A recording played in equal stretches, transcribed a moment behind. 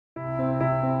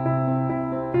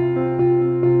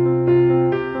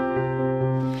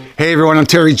Hey everyone, I'm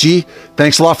Terry G.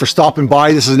 Thanks a lot for stopping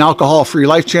by. This is an alcohol-free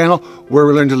life channel where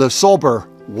we learn to live sober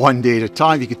one day at a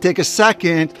time. If you could take a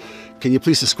second, can you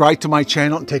please subscribe to my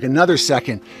channel and take another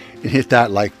second and hit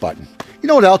that like button. You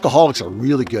know what alcoholics are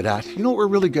really good at? You know what we're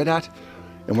really good at?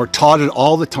 And we're taught it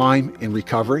all the time in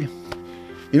recovery.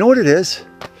 You know what it is?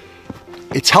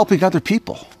 It's helping other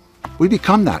people. We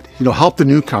become that. Help the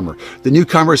newcomer. The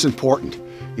newcomer is important.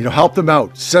 Help them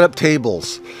out, set up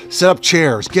tables, set up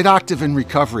chairs, get active in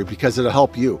recovery because it'll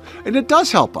help you. And it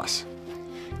does help us.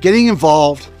 Getting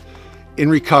involved in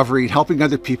recovery and helping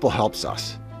other people helps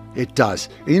us. It does.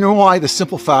 And you know why? The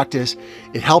simple fact is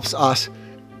it helps us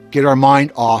get our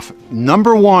mind off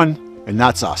number one, and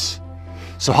that's us.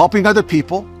 So helping other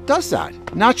people does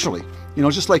that naturally.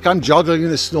 Just like I'm juggling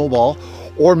the snowball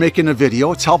or making a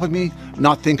video, it's helping me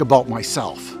not think about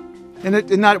myself. And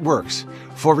that works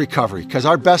for recovery because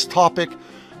our best topic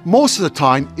most of the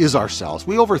time is ourselves.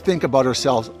 We overthink about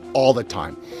ourselves all the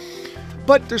time.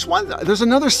 But there's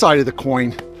another side of the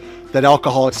coin that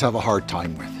alcoholics have a hard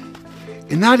time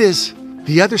with. And that is,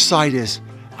 the other side is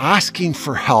asking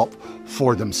for help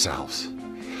for themselves.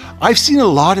 I've seen a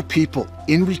lot of people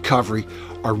in recovery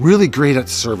are really great at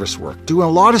service work, doing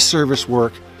a lot of service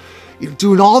work,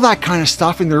 doing all that kind of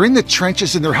stuff, and they're in the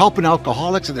trenches and they're helping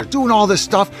alcoholics and they're doing all this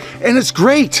stuff, and it's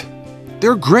great.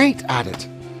 They're great at it.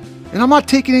 And I'm not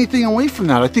taking anything away from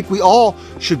that. I think we all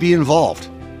should be involved.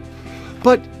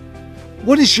 But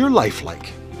what is your life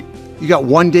like? You got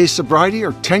 1 day sobriety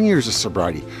or 10 years of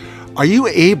sobriety? Are you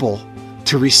able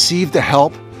to receive the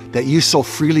help that you so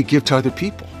freely give to other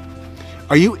people?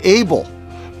 Are you able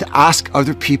to ask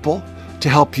other people to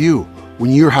help you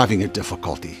when you're having a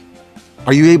difficulty?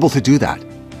 Are you able to do that?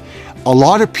 A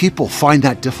lot of people find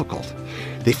that difficult.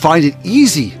 They find it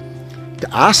easy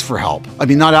to ask for help.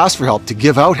 Not ask for help, to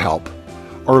give out help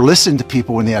or listen to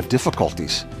people when they have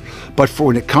difficulties. But for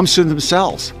when it comes to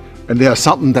themselves and they have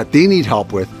something that they need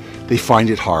help with, they find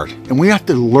it hard. And we have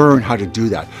to learn how to do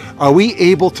that. Are we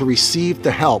able to receive the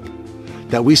help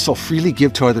that we so freely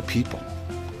give to other people?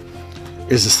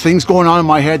 Is this things going on in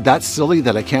my head that silly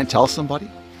that I can't tell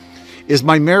somebody? Is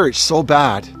my marriage so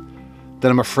bad that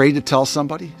I'm afraid to tell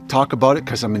somebody, talk about it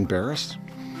because I'm embarrassed?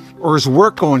 Or is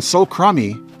work going so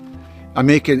crummy, I'm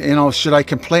making, should I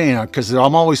complain? Because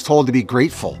I'm always told to be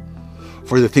grateful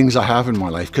for the things I have in my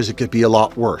life because it could be a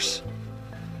lot worse.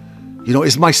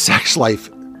 Is my sex life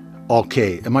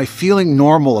okay? Am I feeling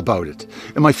normal about it?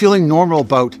 Am I feeling normal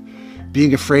about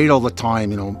being afraid all the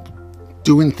time,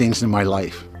 doing things in my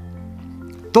life?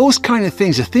 Those kind of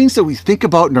things, the things that we think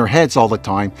about in our heads all the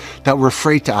time that we're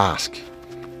afraid to ask.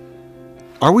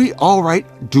 Are we all right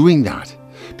doing that?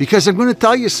 Because I'm going to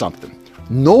tell you something.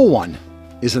 No one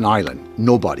is an island.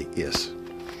 Nobody is.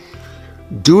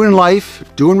 Doing life,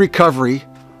 doing recovery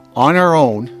on our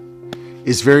own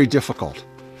is very difficult.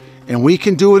 And we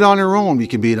can do it on our own. We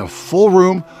can be in a full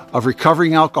room of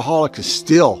recovering alcoholics and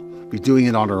still be doing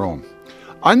it on our own.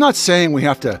 I'm not saying we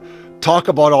have to talk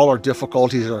about all our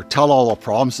difficulties or tell all our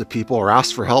problems to people or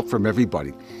ask for help from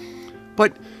everybody.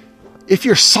 But if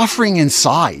you're suffering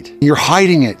inside, you're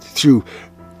hiding it through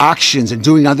actions and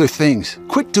doing other things,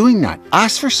 quit doing that.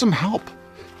 Ask for some help.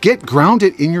 Get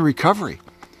grounded in your recovery.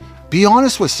 Be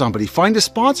honest with somebody. Find a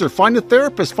sponsor, find a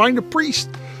therapist, find a priest.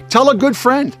 Tell a good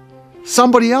friend,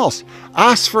 somebody else.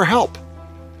 Ask for help.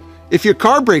 If your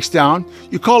car breaks down,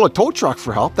 you call a tow truck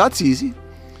for help. That's easy.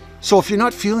 So if you're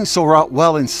not feeling so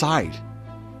well inside,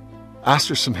 ask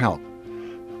for some help.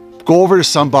 Go over to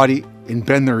somebody and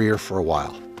bend their ear for a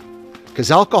while.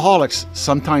 Because alcoholics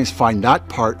sometimes find that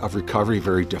part of recovery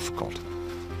very difficult,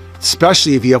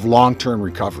 especially if you have long-term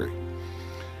recovery.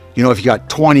 If you got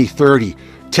 20, 30,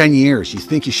 10 years, you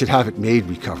think you should have it made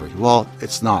recovery. Well,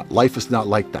 it's not. Life is not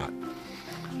like that.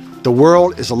 The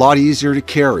world is a lot easier to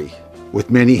carry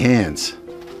with many hands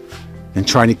than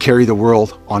trying to carry the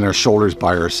world on our shoulders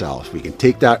by ourselves. We can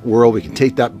take that world, we can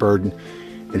take that burden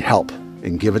and help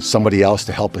and give it to somebody else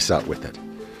to help us out with it.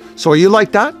 So are you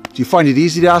like that? Do you find it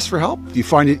easy to ask for help? Do you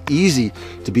find it easy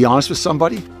to be honest with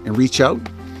somebody and reach out?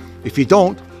 If you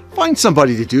don't, find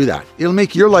somebody to do that. It'll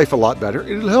make your life a lot better.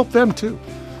 It'll help them too,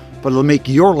 but it'll make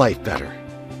your life better.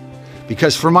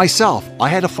 Because for myself, I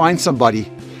had to find somebody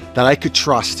that I could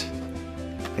trust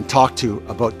and talk to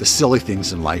about the silly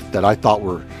things in life that I thought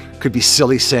could be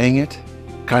silly saying it,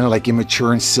 kind of like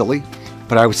immature and silly,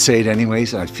 but I would say it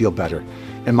anyways and I'd feel better.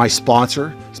 And my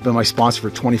sponsor, has been my sponsor for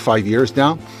 25 years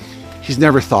now, he's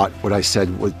never thought what I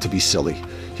said was to be silly.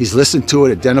 He's listened to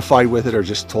it, identified with it, or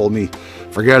just told me,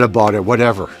 forget about it,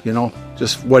 whatever,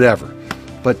 just whatever.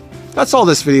 But that's all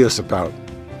this video is about.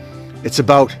 It's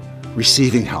about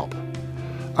receiving help.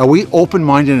 Are we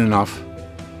open-minded enough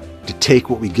to take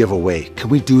what we give away. Can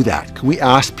we do that? Can we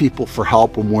ask people for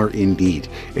help when we're in need?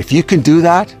 If you can do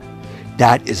that,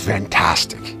 that is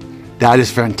fantastic. That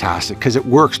is fantastic because it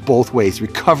works both ways.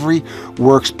 Recovery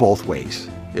works both ways.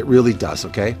 It really does,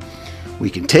 okay? We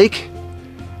can take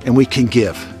and we can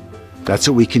give. That's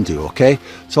what we can do, okay?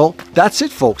 So that's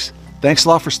it, folks. Thanks a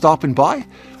lot for stopping by.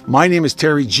 My name is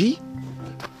Terry G.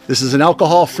 This is an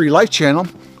alcohol-free life channel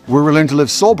where we learn to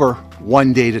live sober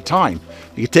one day at a time.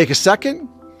 You can take a second,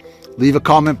 leave a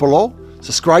comment below,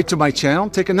 subscribe to my channel,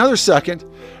 take another second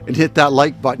and hit that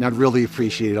like button. I'd really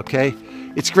appreciate it, okay?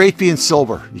 It's great being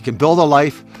sober. You can build a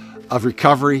life of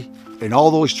recovery and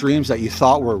all those dreams that you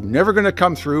thought were never going to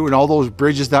come through and all those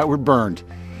bridges that were burned,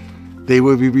 they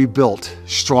will be rebuilt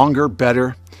stronger,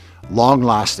 better, long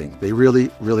lasting. They really,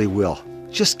 really will.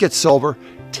 Just get sober.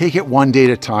 Take it one day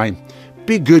at a time.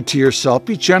 Be good to yourself.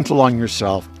 Be gentle on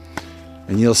yourself.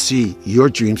 And you'll see your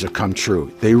dreams will come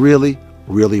true. They really,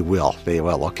 really will. They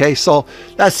will. Okay, so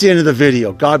that's the end of the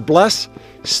video. God bless.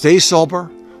 Stay sober.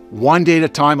 One day at a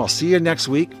time. I'll see you next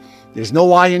week. There's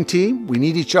no I in team. We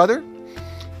need each other.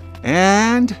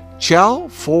 And ciao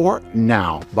for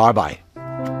now. Bye-bye.